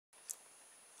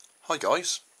Hi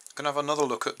guys, going to have another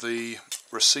look at the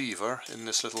receiver in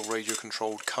this little radio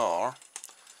controlled car.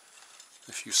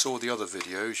 If you saw the other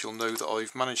videos you'll know that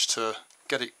I've managed to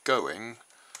get it going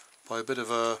by a bit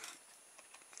of an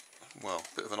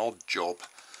odd job.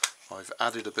 I've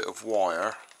added a bit of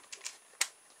wire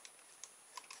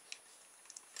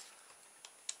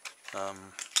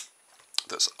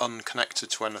that's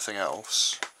unconnected to anything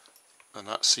else, and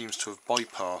that seems to have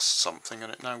bypassed something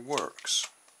and it now works.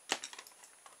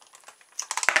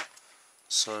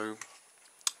 So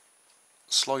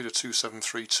Slider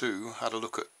 2732 had a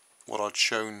look at what I'd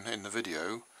shown in the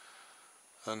video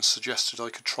and suggested I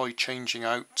could try changing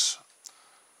out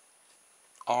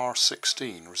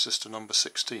R16, resistor number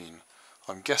 16.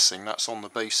 I'm guessing that's on the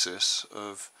basis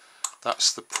of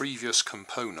that's the previous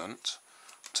component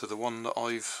to the one that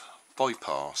I've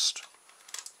bypassed.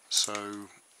 So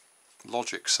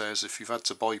logic says if you've had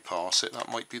to bypass it,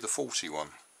 that might be the faulty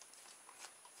one.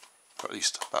 Or at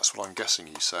least that's what I'm guessing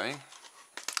he's saying.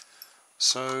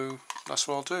 So that's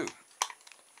what I'll do.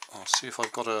 I'll see if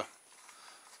I've got a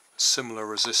similar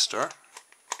resistor.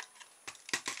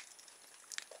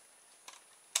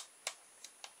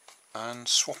 And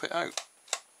swap it out.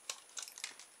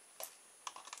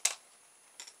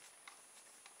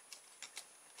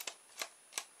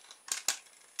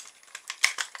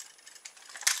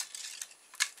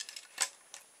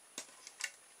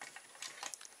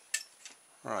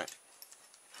 Right,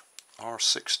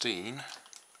 R16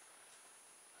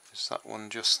 is that one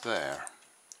just there,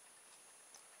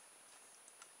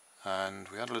 and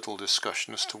we had a little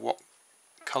discussion as to what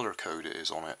colour code it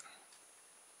is on it.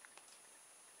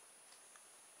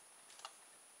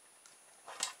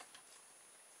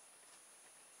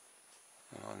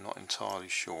 And I'm not entirely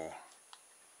sure.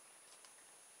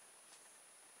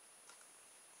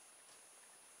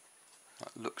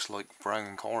 That looks like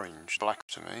brown, orange, black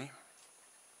to me.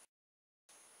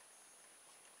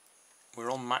 We're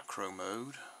on macro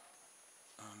mode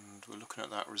and we're looking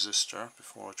at that resistor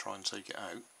before I try and take it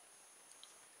out.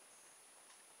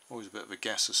 Always a bit of a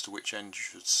guess as to which end you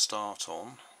should start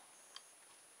on,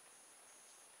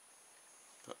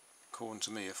 but according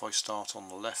to me, if I start on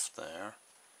the left there,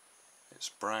 it's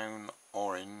brown,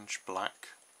 orange, black,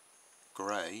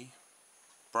 grey,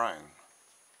 brown.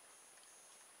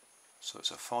 So it's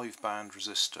a 5-band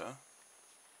resistor.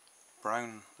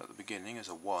 Brown at the beginning is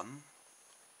a 1,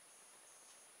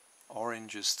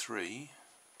 orange is 3,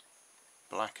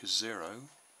 black is 0,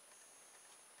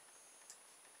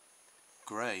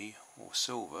 grey or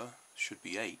silver should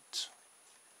be 8,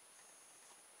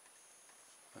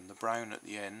 and the brown at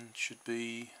the end should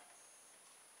be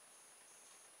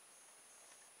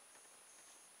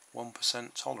 1%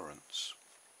 tolerance.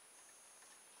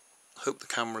 I hope the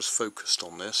camera's focused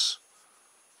on this.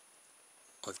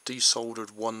 I've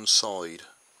desoldered one side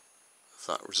of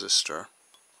that resistor,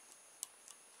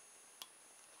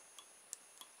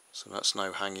 so that's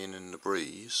now hanging in the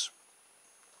breeze.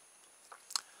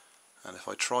 And if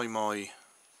I try my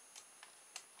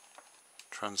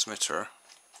transmitter,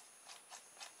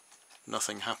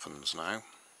 nothing happens now.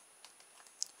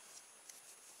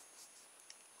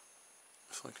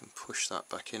 If I can push that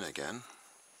back in again.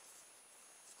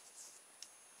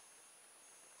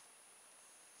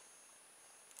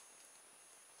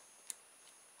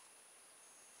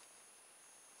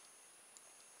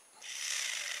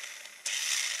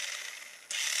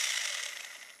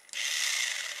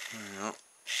 There we are.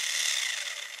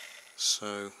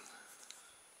 So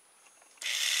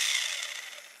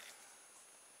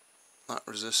that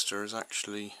resistor is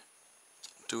actually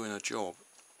doing a job.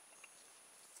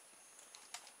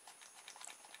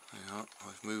 There we are.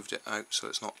 I've moved it out so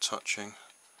it's not touching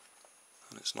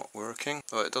and it's not working.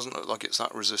 But it doesn't look like it's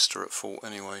that resistor at fault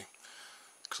anyway,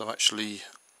 because I've actually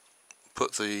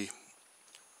put the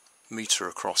meter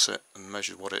across it and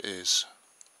measured what it is.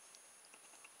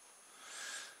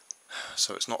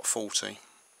 So it's not faulty.